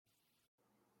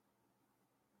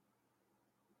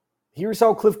Here's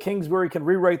how Cliff Kingsbury can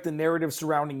rewrite the narrative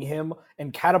surrounding him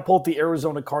and catapult the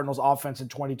Arizona Cardinals offense in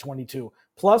 2022.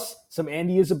 Plus, some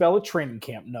Andy Isabella training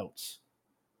camp notes.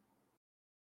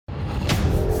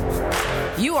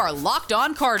 You are Locked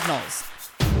On Cardinals,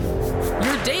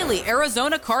 your daily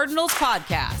Arizona Cardinals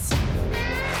podcast.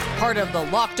 Part of the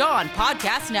Locked On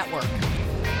Podcast Network,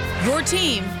 your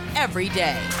team every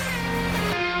day.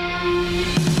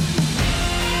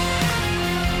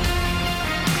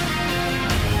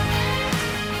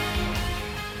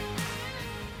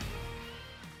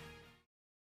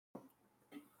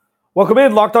 Welcome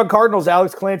in, Locked On Cardinals,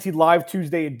 Alex Clancy live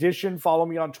Tuesday edition. Follow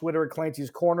me on Twitter at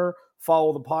Clancy's Corner.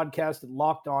 Follow the podcast at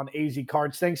Locked On AZ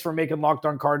Cards. Thanks for making Locked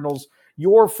On Cardinals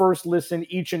your first listen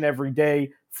each and every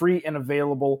day, free and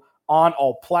available on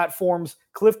all platforms.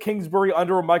 Cliff Kingsbury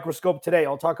under a microscope today.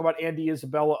 I'll talk about Andy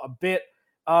Isabella a bit.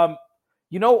 I've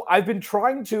been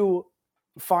trying to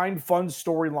find fun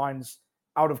storylines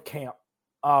out of camp,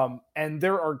 and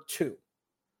there are two.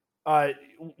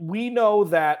 We know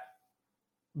that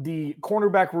the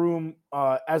cornerback room,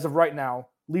 as of right now,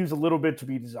 leaves a little bit to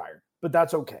be desired, but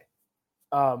that's okay.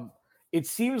 It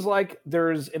seems like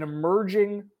there's an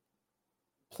emerging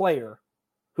player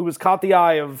who has caught the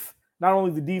eye of not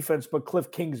only the defense, but Cliff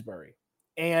Kingsbury.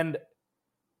 And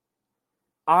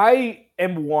I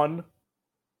am one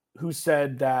who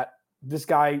said that this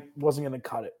guy wasn't going to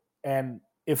cut it. And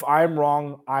if I'm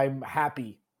wrong, I'm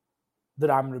happy that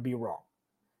I'm going to be wrong.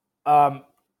 I'm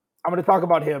going to talk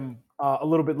about him a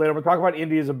little bit later. I'm going to talk about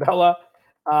Andy Isabella.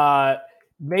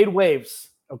 Made waves,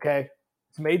 okay?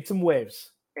 It's made some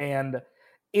waves. And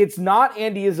it's not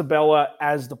Andy Isabella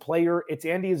as the player. It's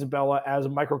Andy Isabella as a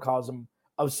microcosm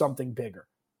of something bigger.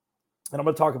 And I'm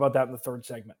going to talk about that in the third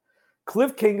segment.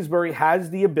 Cliff Kingsbury has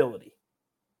the ability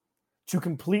to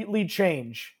completely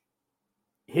change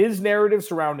his narrative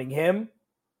surrounding him,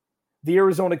 the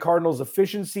Arizona Cardinals'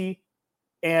 efficiency,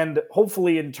 and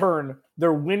hopefully in turn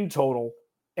their win total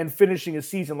and finishing a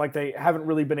season like they haven't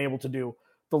really been able to do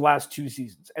the last two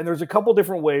seasons. And there's a couple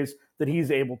different ways that he's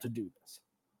able to do this.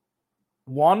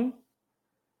 One,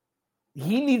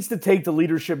 he needs to take the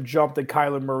leadership jump that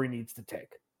Kyler Murray needs to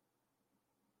take.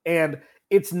 And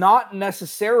it's not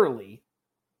necessarily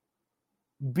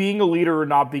being a leader or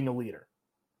not being a leader,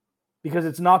 because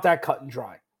it's not that cut and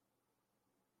dry.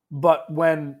 But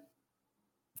when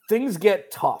things get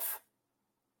tough,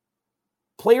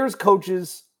 players,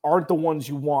 coaches aren't the ones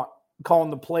you want calling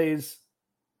the plays,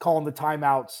 calling the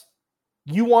timeouts.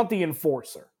 You want the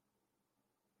enforcer.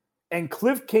 And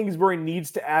Cliff Kingsbury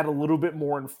needs to add a little bit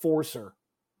more enforcer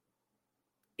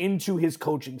into his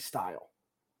coaching style.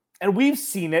 And we've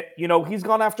seen it. You know, he's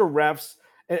gone after refs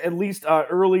at least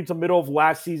early to middle of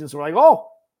last season. So we're like, oh,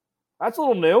 that's a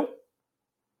little new.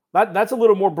 That's a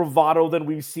little more bravado than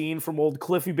we've seen from old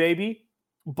Cliffy baby.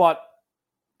 But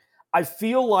I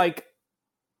feel like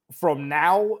from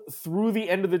now through the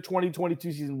end of the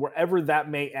 2022 season, wherever that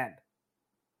may end,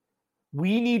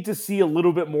 we need to see a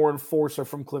little bit more enforcer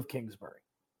from Cliff Kingsbury.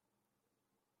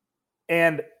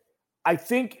 And I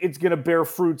think it's going to bear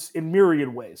fruits in myriad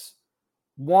ways.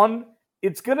 One,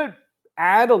 it's going to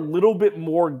add a little bit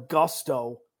more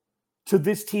gusto to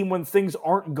this team when things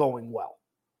aren't going well.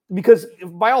 Because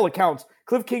by all accounts,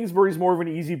 Cliff Kingsbury is more of an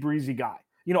easy breezy guy.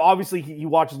 You know, obviously he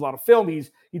watches a lot of film.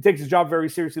 He takes his job very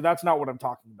seriously. That's not what I'm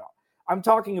talking about. I'm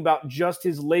talking about just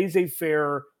his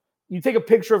laissez-faire. You take a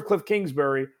picture of Cliff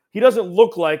Kingsbury, he doesn't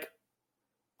look like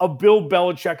a Bill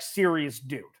Belichick serious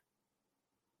dude.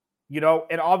 You know,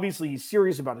 and obviously he's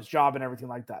serious about his job and everything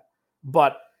like that.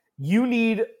 But you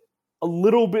need a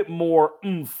little bit more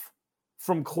oomph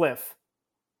from Cliff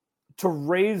to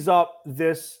raise up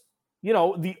this, you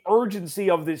know, the urgency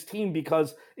of this team,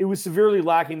 because it was severely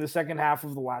lacking the second half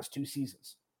of the last two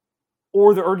seasons.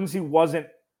 Or the urgency wasn't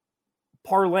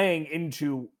parlaying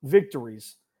into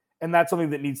victories. And that's something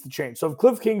that needs to change. So if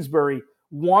Cliff Kingsbury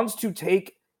wants to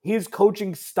take his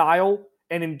coaching style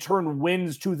and in turn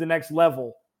wins to the next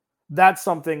level, that's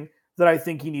something that I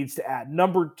think he needs to add.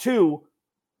 Number two,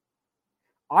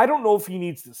 I don't know if he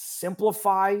needs to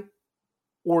simplify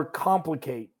or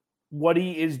complicate what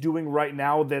he is doing right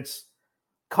now that's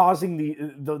causing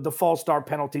the false start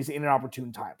penalties in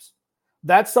inopportune times.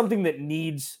 That's something that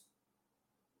needs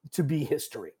to be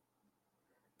history.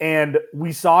 And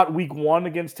we saw it week 1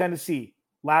 against Tennessee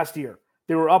last year.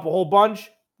 They were up a whole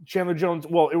bunch. Chandler Jones,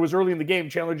 well, it was early in the game.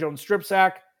 Chandler Jones strip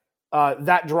sack.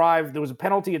 That drive, there was a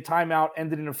penalty, a timeout,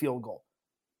 ended in a field goal,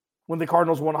 when the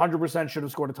Cardinals 100% should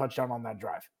have scored a touchdown on that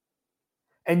drive.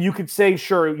 And you could say,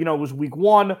 sure, you know, it was week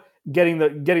 1, getting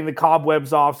the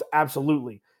cobwebs off,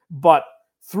 absolutely. But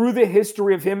through the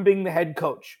history of him being the head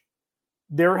coach,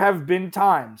 there have been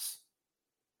times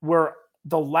where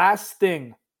the last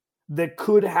thing that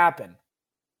could happen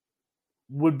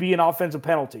would be an offensive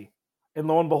penalty. And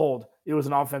lo and behold, it was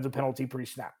an offensive penalty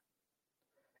pre-snap.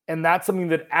 And that's something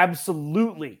that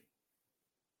absolutely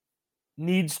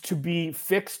needs to be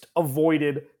fixed,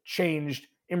 avoided, changed,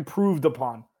 improved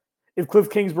upon. If Cliff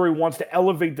Kingsbury wants to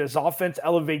elevate this offense,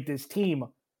 elevate this team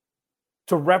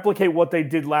to replicate what they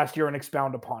did last year and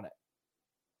expound upon it.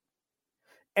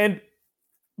 And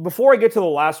before I get to the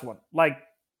last one, like,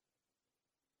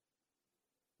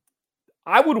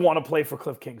 I would want to play for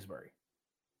Cliff Kingsbury.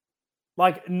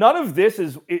 Like, none of this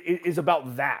is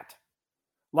about that.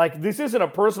 Like, this isn't a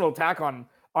personal attack on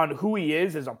who he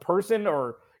is as a person,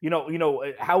 or you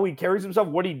know how he carries himself,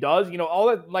 what he does, all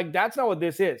that. Like, that's not what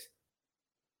this is.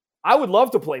 I would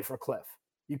love to play for Cliff.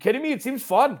 You kidding me? It seems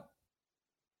fun,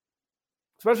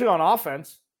 especially on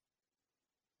offense.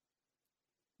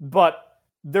 But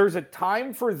there's a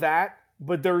time for that,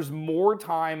 but there's more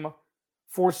time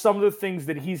for some of the things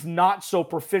that he's not so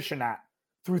proficient at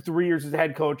through 3 years as a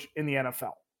head coach in the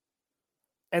NFL.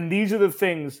 And these are the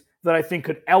things that I think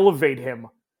could elevate him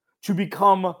to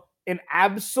become an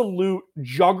absolute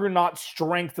juggernaut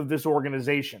strength of this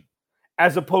organization,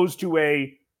 as opposed to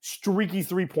a streaky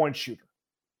three-point shooter,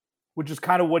 which is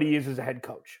kind of what he is as a head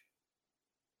coach.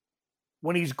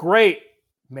 When he's great,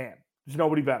 man, there's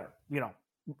nobody better.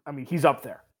 He's up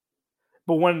there.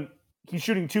 But when he's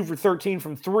shooting 2 for 13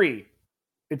 from 3,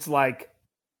 it's like,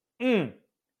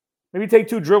 maybe take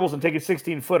 2 dribbles and take a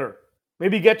 16-footer.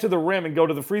 Maybe get to the rim and go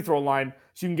to the free throw line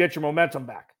so you can get your momentum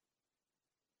back.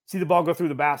 See the ball go through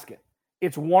the basket.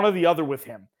 It's one or the other with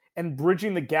him. And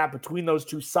bridging the gap between those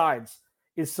two sides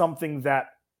is something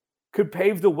that could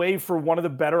pave the way for one of the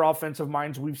better offensive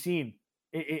minds we've seen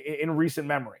in recent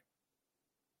memory.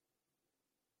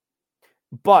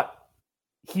 But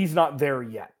he's not there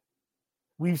yet.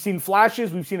 We've seen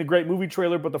flashes. We've seen a great movie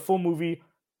trailer, but the full movie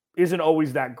isn't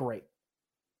always that great.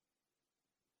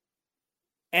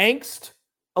 Angst,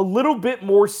 a little bit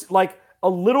more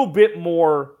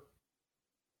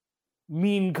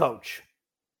mean coach.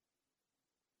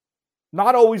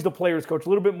 Not always the player's coach, a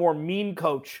little bit more mean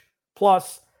coach.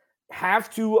 Plus,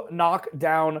 have to knock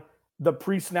down the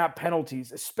pre-snap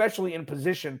penalties, especially in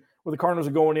position where the Cardinals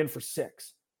are going in for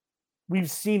 6. We've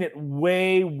seen it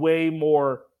way, way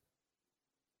more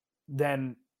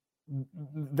than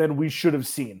we should have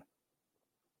seen.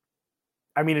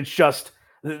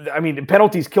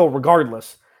 Penalties kill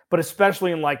regardless, but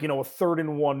especially in a 3rd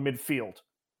and 1 midfield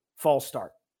false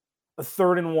start. A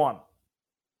 3rd and 1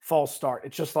 false start.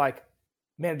 It's just like,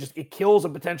 man, it kills a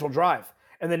potential drive.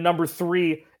 And then number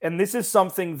 3, and this is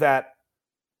something that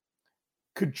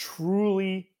could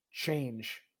truly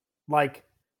change. Like,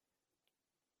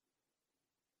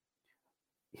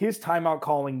 his timeout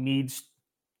calling needs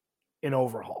an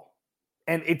overhaul.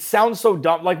 And it sounds so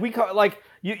dumb.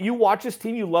 You watch this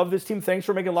team, you love this team. Thanks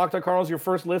for making Locked On Cardinals your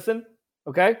first listen.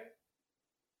 Okay?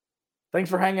 Thanks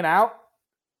for hanging out.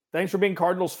 Thanks for being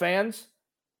Cardinals fans.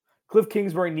 Cliff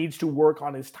Kingsbury needs to work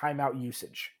on his timeout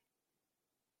usage.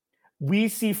 We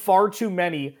see far too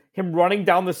many him running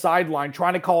down the sideline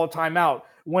trying to call a timeout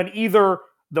when either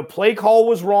the play call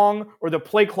was wrong or the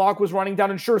play clock was running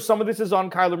down. And sure, some of this is on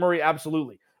Kyler Murray,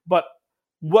 absolutely. But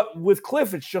with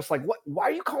Cliff, it's just like, why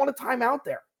are you calling a timeout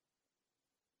there?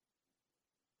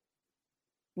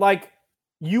 Like,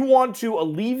 you want to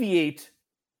alleviate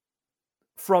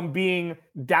from being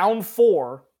down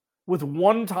 4 with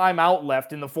 1 timeout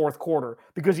left in the 4th quarter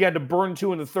because you had to burn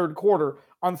 2 in the 3rd quarter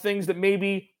on things that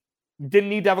maybe didn't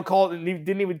need to have a call,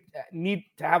 didn't even need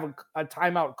to have a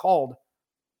timeout called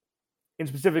in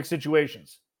specific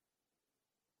situations.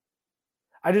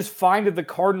 I just find that the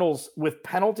Cardinals, with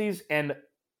penalties and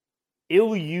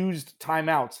ill-used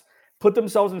timeouts, put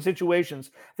themselves in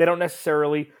situations they don't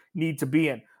necessarily need to be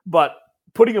in. But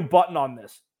putting a button on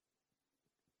this,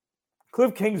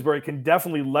 Cliff Kingsbury can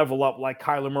definitely level up like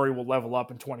Kyler Murray will level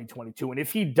up in 2022. And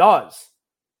if he does,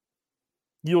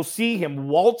 you'll see him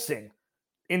waltzing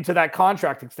into that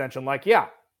contract extension like, yeah,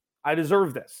 I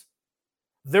deserve this.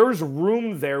 There's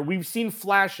room there. We've seen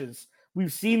flashes.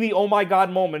 We've seen the oh my God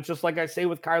moments, just like I say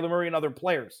with Kyler Murray and other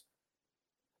players.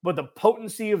 But the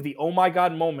potency of the oh my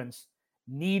God moments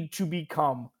need to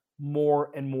become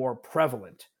more and more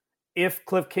prevalent if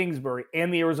Cliff Kingsbury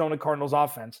and the Arizona Cardinals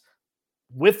offense,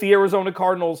 with the Arizona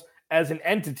Cardinals as an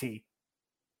entity,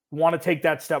 want to take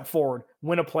that step forward,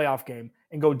 win a playoff game,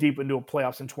 and go deep into a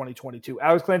playoffs in 2022.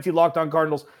 Alex Clancy, Locked On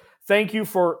Cardinals. Thank you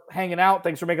for hanging out.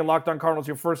 Thanks for making Locked On Cardinals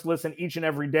your first listen each and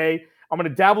every day. I'm going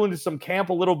to dabble into some camp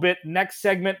a little bit. Next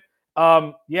segment, it's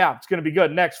going to be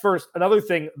good. First, another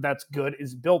thing that's good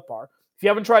is Built Bar. If you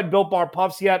haven't tried Built Bar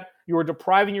Puffs yet, You are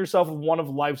depriving yourself of one of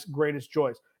life's greatest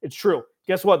joys. It's true.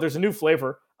 Guess what? There's a new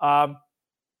flavor.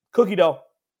 Cookie dough,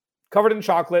 covered in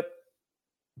chocolate.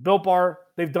 Built Bar,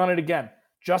 they've done it again.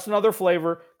 Just another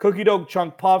flavor. Cookie dough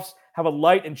chunk puffs have a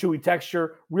light and chewy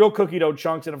texture. Real cookie dough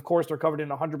chunks. And of course, they're covered in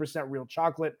 100% real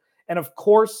chocolate. And of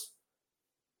course,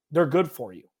 they're good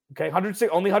for you. Okay,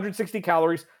 only 160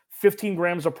 calories, 15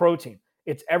 grams of protein.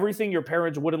 It's everything your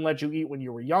parents wouldn't let you eat when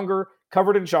you were younger,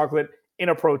 covered in chocolate in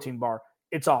a protein bar.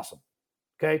 It's awesome.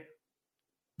 Okay,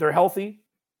 they're healthy,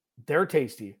 they're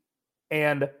tasty,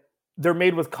 and they're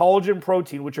made with collagen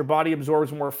protein, which your body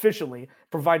absorbs more efficiently,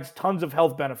 provides tons of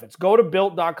health benefits. Go to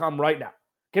Built.com right now.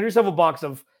 Get yourself a box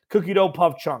of cookie dough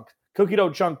chunk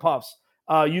puffs.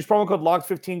 Use promo code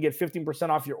LOCKED15, get 15%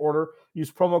 off your order.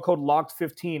 Use promo code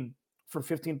LOCKED15 for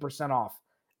 15% off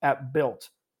at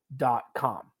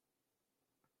Built.com.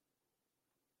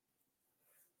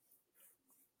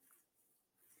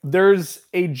 There's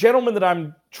a gentleman that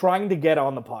I'm trying to get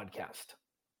on the podcast,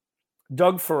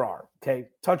 Doug Farrar, okay,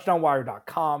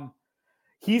 touchdownwire.com.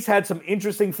 He's had some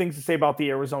interesting things to say about the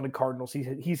Arizona Cardinals.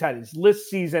 He's had his list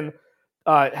season,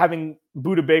 having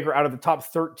Budda Baker out of the top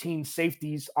 13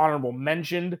 safeties, honorable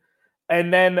mentioned.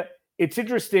 And then it's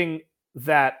interesting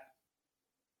that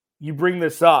you bring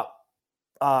this up,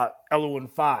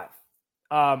 LO15.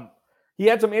 He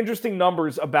had some interesting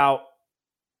numbers about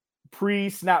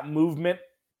pre-snap movement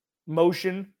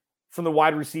motion from the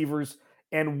wide receivers.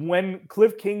 And when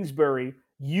Cliff Kingsbury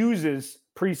uses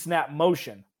pre-snap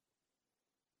motion,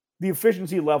 the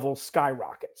efficiency level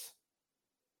skyrockets.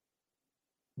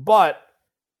 But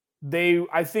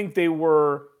I think they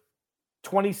were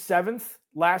 27th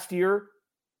last year.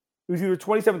 It was either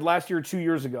 27th last year or 2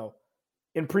 years ago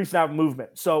in pre-snap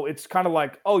movement. So it's kind of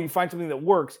like, oh, you find something that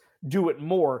works, do it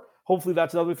more. Hopefully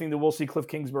that's another thing that we'll see Cliff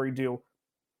Kingsbury do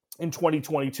in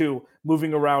 2022,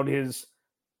 moving around his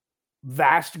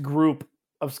vast group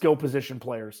of skill position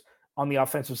players on the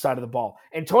offensive side of the ball.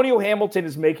 Antonio Hamilton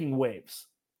is making waves.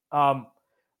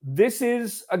 This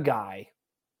is a guy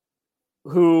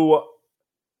who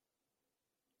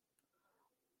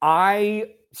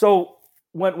so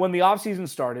when the offseason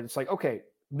started, it's like, okay,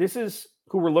 this is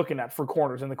who we're looking at for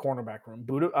corners in the cornerback room.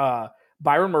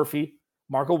 Byron Murphy,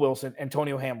 Marco Wilson,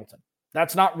 Antonio Hamilton.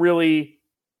 That's not really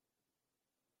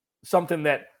something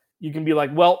that you can be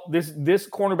like, well, this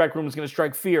cornerback room is going to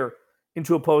strike fear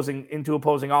into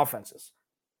opposing offenses.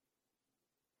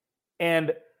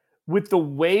 And with the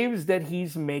waves that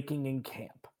he's making in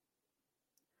camp,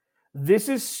 this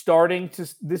is starting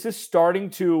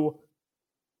to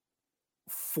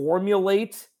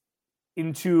formulate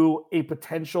into a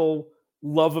potential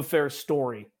love affair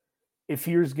story if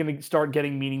he's going to start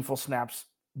getting meaningful snaps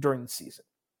during the season.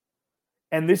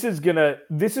 And this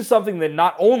is something that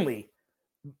not only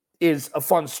is a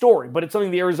fun story, but it's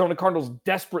something the Arizona Cardinals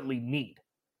desperately need.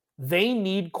 They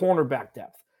need cornerback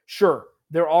depth. Sure,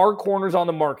 there are corners on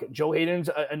the market. Joe Hayden's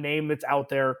a name that's out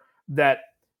there that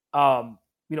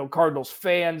Cardinals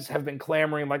fans have been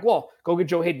clamoring like, well, go get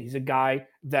Joe Hayden. He's a guy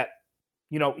that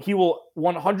he will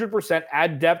 100%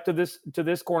 add depth to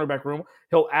this cornerback room.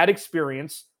 He'll add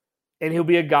experience, and he'll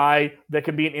be a guy that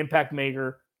can be an impact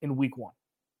maker in week one.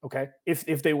 Okay,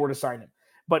 if they were to sign him.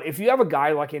 But if you have a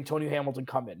guy like Antonio Hamilton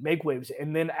come in, make waves,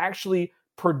 and then actually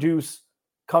produce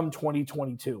come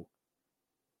 2022,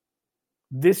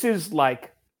 this is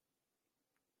like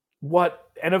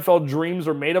what NFL dreams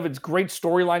are made of. It's great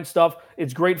storyline stuff.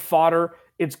 It's great fodder.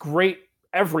 It's great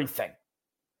everything.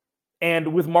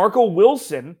 And with Marco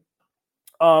Wilson,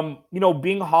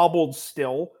 being hobbled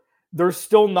still, there's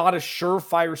still not a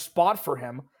surefire spot for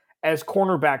him as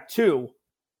cornerback 2.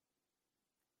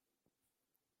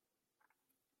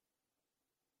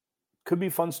 Could be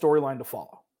a fun storyline to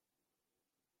follow.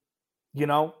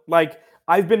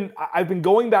 I've been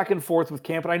going back and forth with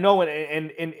camp, and I know,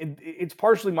 and it's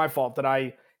partially my fault that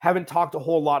I haven't talked a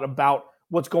whole lot about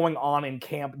what's going on in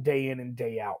camp day in and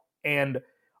day out. And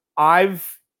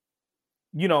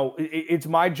it's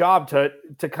my job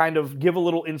to kind of give a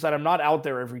little insight. I'm not out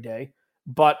there every day,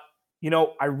 but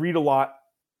I read a lot,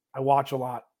 I watch a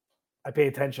lot, I pay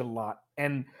attention a lot,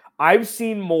 and I've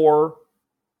seen more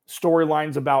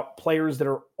storylines about players that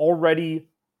are already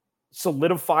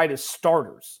solidified as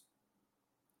starters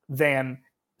than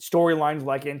storylines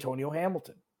like Antonio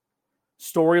Hamilton.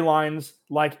 Storylines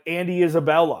like Andy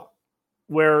Isabella,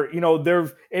 where,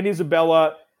 Andy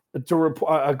Isabella,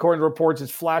 according to reports,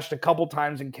 has flashed a couple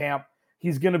times in camp.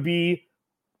 He's going to be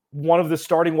one of the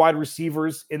starting wide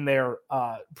receivers in their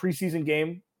preseason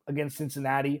game against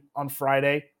Cincinnati on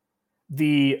Friday.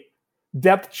 The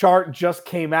depth chart just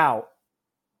came out,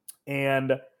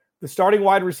 and the starting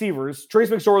wide receivers, Trace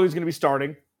McSorley is going to be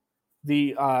starting.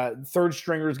 the third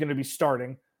stringer, is going to be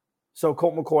starting. So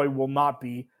Colt McCoy will not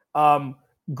be.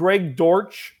 Greg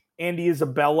Dortch, Andy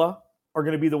Isabella are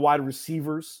going to be the wide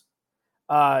receivers.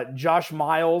 Josh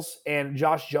Miles and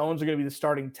Josh Jones are going to be the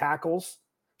starting tackles.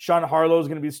 Sean Harlow is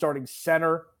going to be the starting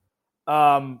center.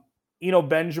 Eno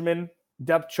Benjamin,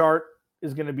 depth chart,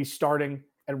 is going to be starting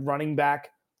at running back.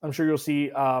 I'm sure you'll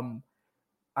see.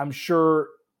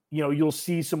 You'll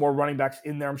see some more running backs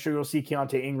in there. I'm sure you'll see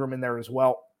Keontae Ingram in there as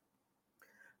well.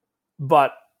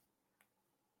 But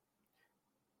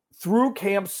through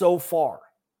camp so far,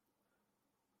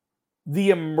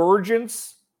 the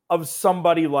emergence of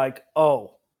somebody like,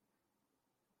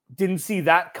 didn't see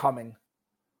that coming.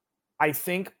 I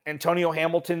think Antonio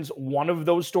Hamilton's one of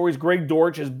those stories. Greg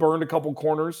Dortch has burned a couple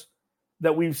corners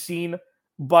that we've seen,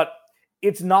 but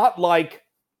it's not like,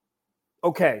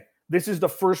 okay, this is the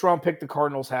first round pick the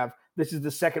Cardinals have. This is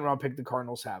the second round pick the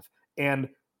Cardinals have. And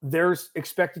there's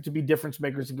expected to be difference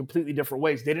makers in completely different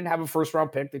ways. They didn't have a first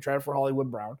round pick. They tried for Hollywood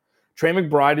Brown. Trey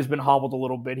McBride has been hobbled a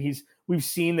little bit. We've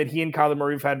seen that he and Kyler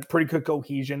Murray have had pretty good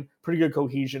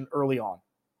cohesion early on.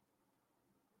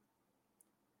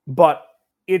 But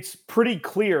it's pretty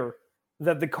clear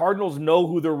that the Cardinals know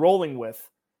who they're rolling with.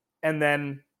 And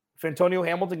then if Antonio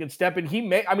Hamilton can step in,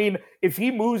 if he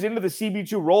moves into the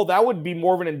CB2 role, that would be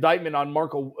more of an indictment on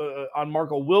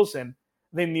Marco Wilson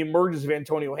than the emergence of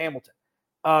Antonio Hamilton.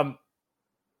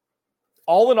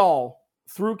 All in all,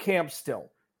 through camp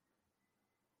still,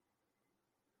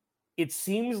 it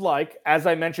seems like, as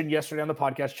I mentioned yesterday on the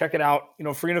podcast, check it out,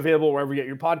 free and available wherever you get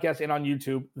your podcast and on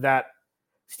YouTube, that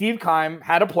Steve Keim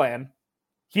had a plan.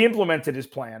 He implemented his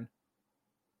plan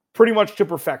pretty much to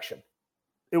perfection.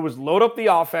 It was load up the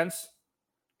offense,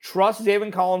 trust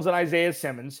Zaven Collins and Isaiah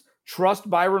Simmons, trust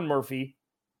Byron Murphy,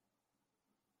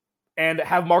 and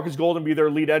have Marcus Golden be their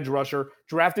lead edge rusher.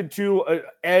 Drafted two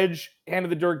edge, hand of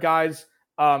the dirt guys,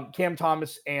 Cam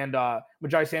Thomas and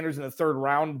Majai Sanders in the third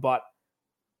round, but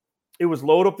it was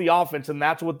load up the offense, and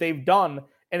that's what they've done.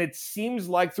 And it seems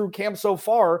like through camp so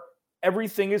far,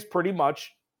 everything is pretty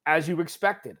much as you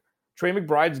expected. Trey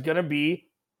McBride's going to be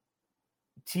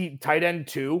tight end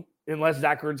 2, unless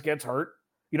Zach Ertz gets hurt.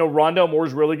 Rondale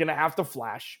Moore's really going to have to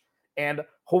flash. And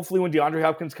hopefully when DeAndre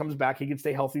Hopkins comes back, he can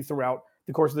stay healthy throughout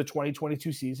the course of the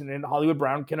 2022 season. And Hollywood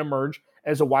Brown can emerge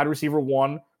as a wide receiver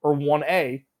 1 or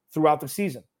 1A throughout the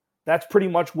season. That's pretty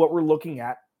much what we're looking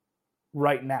at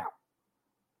right now.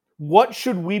 What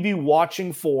should we be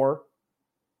watching for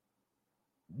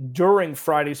during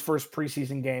Friday's first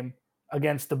preseason game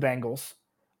against the Bengals?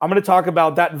 I'm going to talk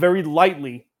about that very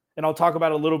lightly, and I'll talk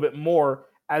about it a little bit more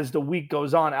as the week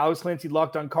goes on. Alex Clancy,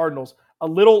 Locked on Cardinals. A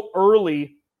little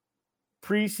early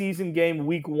preseason game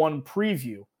week 1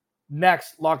 preview.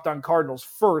 Next, Locked on Cardinals.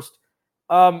 First,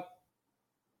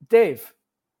 Dave,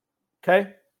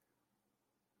 okay?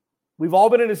 We've all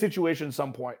been in a situation at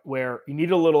some point where you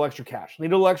need a little extra cash,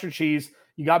 need a little extra cheese.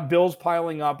 You got bills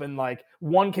piling up, and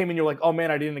one came in, you're like, oh man,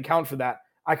 I didn't account for that.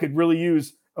 I could really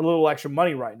use a little extra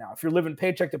money right now. If you're living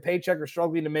paycheck to paycheck or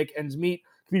struggling to make ends meet,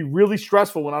 it can be really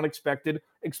stressful when unexpected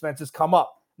expenses come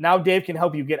up. Now Dave can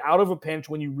help you get out of a pinch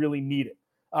when you really need it.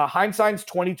 Hindsight's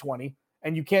 20/20,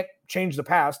 and you can't change the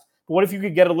past. But what if you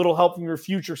could get a little help from your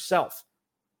future self?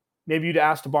 Maybe you'd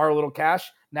ask to borrow a little cash.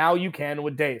 Now you can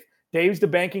with Dave. Dave's the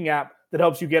banking app that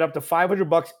helps you get up to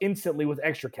 $500 instantly with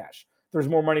extra cash. There's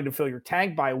more money to fill your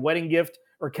tank, buy a wedding gift,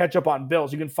 or catch up on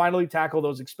bills. You can finally tackle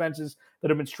those expenses that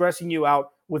have been stressing you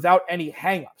out without any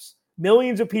hangups.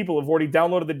 Millions of people have already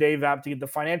downloaded the Dave app to get the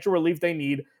financial relief they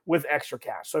need with extra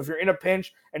cash. So if you're in a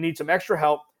pinch and need some extra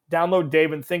help, download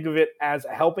Dave and think of it as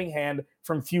a helping hand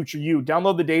from future you.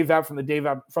 Download the Dave app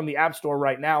from the App Store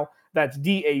right now. That's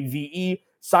DAVE.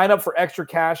 Sign up for extra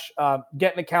cash,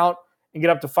 get an account, and get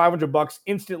up to $500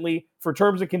 instantly. For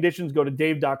terms and conditions, go to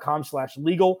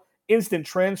dave.com/legal. Instant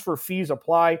transfer fees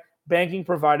apply. Banking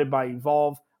provided by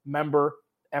Evolve, member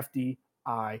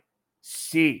FDIC.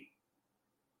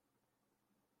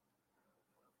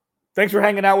 Thanks for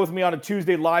hanging out with me on a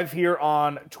Tuesday live here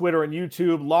on Twitter and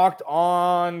YouTube. Locked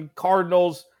on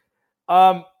Cardinals.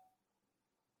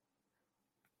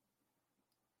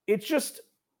 It's just,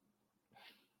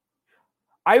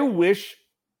 I wish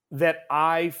that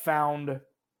I found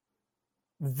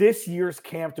this year's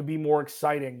camp to be more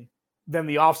exciting than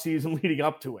the offseason leading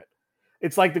up to it.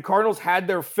 It's like the Cardinals had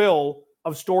their fill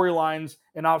of storylines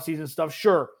and offseason stuff.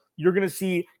 Sure, you're going to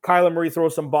see Kyler Murray throw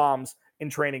some bombs in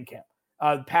training camp.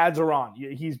 Pads are on.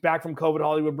 He's back from COVID.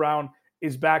 Hollywood Brown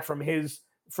is back from his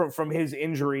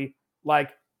injury.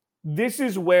 This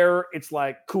is where it's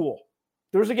cool.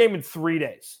 There's a game in 3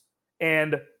 days,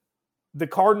 and the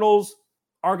Cardinals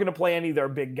aren't going to play any of their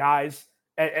big guys.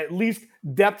 at least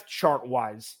depth chart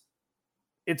wise,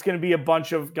 it's going to be a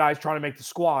bunch of guys trying to make the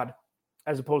squad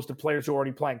as opposed to players who are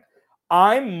already playing.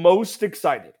 I'm most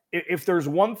excited. If there's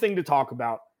one thing to talk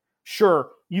about, sure,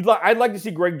 I'd like to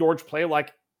see Greg Dortch play.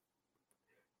 Like,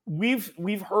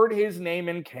 we've heard his name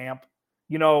in camp,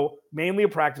 mainly a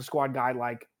practice squad guy.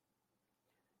 Like,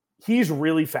 he's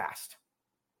really fast.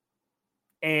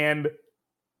 And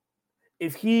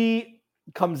if he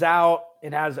comes out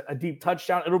and has a deep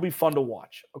touchdown, it'll be fun to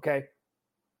watch, okay?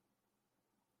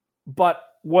 But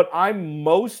what I'm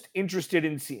most interested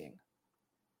in seeing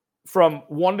from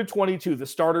 1 to 22, the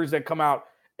starters that come out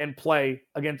and play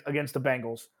against the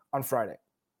Bengals on Friday,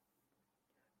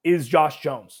 is Josh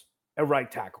Jones at right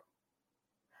tackle.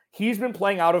 He's been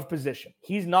playing out of position.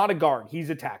 He's not a guard. He's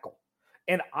a tackle.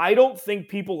 And I don't think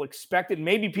people expected,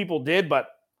 maybe people did, but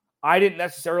I didn't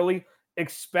necessarily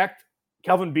expect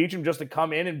Kelvin Beachum just to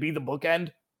come in and be the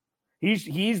bookend. He's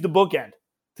the bookend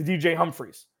to DJ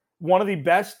Humphries. One of the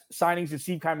best signings that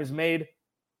Steve Keim has made,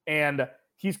 and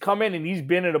he's come in and he's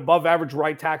been an above-average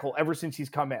right tackle ever since he's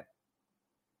come in.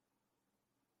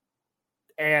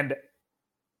 And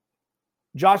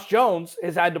Josh Jones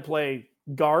has had to play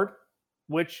guard,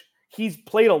 which he's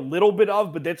played a little bit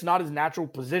of, but that's not his natural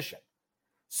position.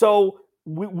 So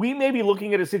we may be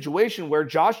looking at a situation where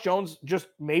Josh Jones just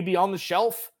may be on the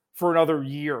shelf for another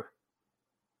year.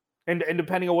 And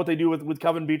depending on what they do with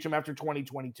Kelvin Beachum after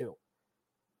 2022.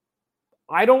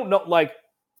 I don't know. Like,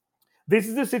 this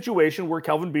is a situation where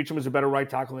Kelvin Beachum is a better right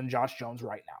tackle than Josh Jones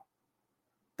right now.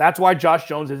 That's why Josh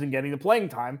Jones isn't getting the playing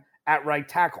time at right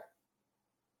tackle.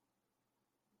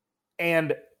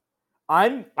 And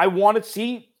I want to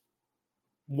see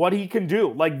what he can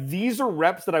do. Like, these are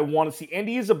reps that I want to see.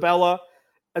 Andy Isabella,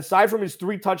 aside from his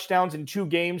 3 touchdowns in 2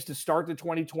 games to start the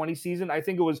 2020 season, I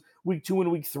think it was week 2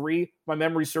 and week 3. My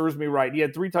memory serves me right. He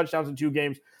had 3 touchdowns in 2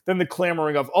 games. Then the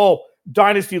clamoring of,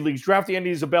 dynasty leagues, draft the Andy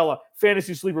Isabella,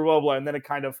 fantasy sleeper, blah, blah, and then it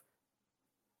kind of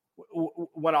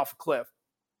went off a cliff.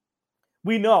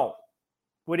 We know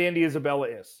what Andy Isabella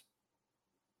is.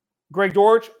 Greg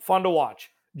Dortch, fun to watch.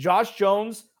 Josh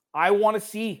Jones, I want to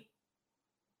see.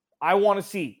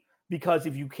 Because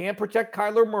if you can't protect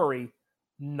Kyler Murray,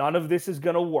 none of this is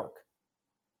going to work.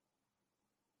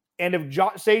 And if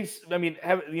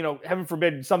heaven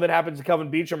forbid something happens to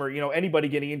Kelvin Beachum or, anybody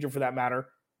getting injured for that matter,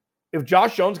 if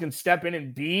Josh Jones can step in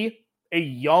and be a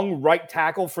young right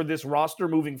tackle for this roster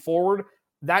moving forward,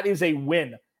 that is a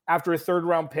win after a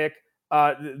 3rd-round pick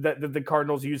that the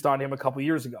Cardinals used on him a couple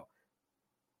years ago.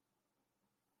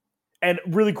 And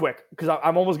really quick, because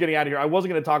I'm almost getting out of here. I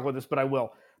wasn't going to talk about this, but I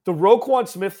will. The Roquan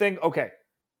Smith thing, okay.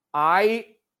 I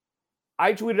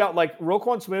tweeted out, like,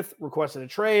 Roquan Smith requested a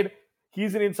trade.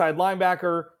 He's an inside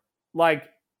linebacker. Like,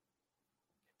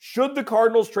 should the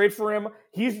Cardinals trade for him?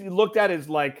 He's looked at as,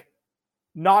 like,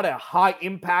 not a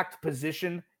high-impact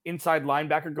position inside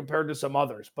linebacker compared to some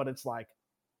others. But it's like,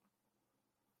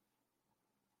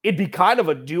 it'd be kind of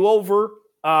a do-over.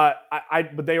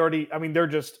 But they already, they're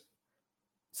just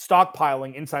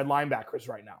stockpiling inside linebackers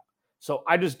right now. So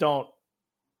I just don't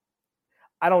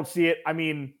see it.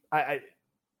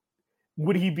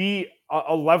 Would he be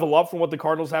a level up from what the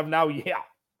Cardinals have now? Yeah,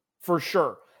 for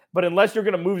sure. But unless you're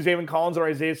going to move Zaven Collins or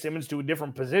Isaiah Simmons to a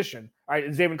different position,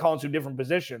 Zaven Collins to a different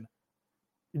position,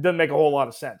 it doesn't make a whole lot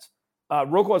of sense.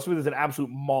 Roquan Smith is an absolute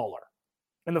mauler.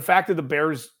 And the fact that the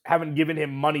Bears haven't given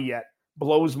him money yet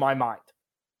blows my mind.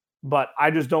 But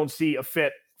I just don't see a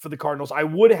fit for the Cardinals. I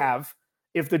would have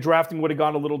if the drafting would have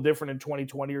gone a little different in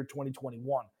 2020 or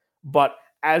 2021. But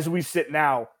as we sit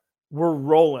now, we're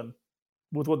rolling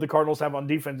with what the Cardinals have on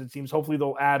defense, it seems. Hopefully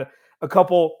they'll add a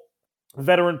couple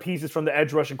veteran pieces from the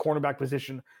edge rush and cornerback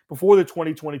position before the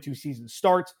 2022 season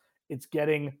starts. It's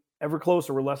getting ever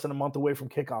closer. We're less than a month away from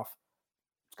kickoff.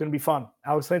 It's going to be fun.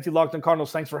 Alex Clancy, Locked On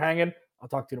Cardinals. Thanks for hanging. I'll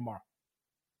talk to you tomorrow.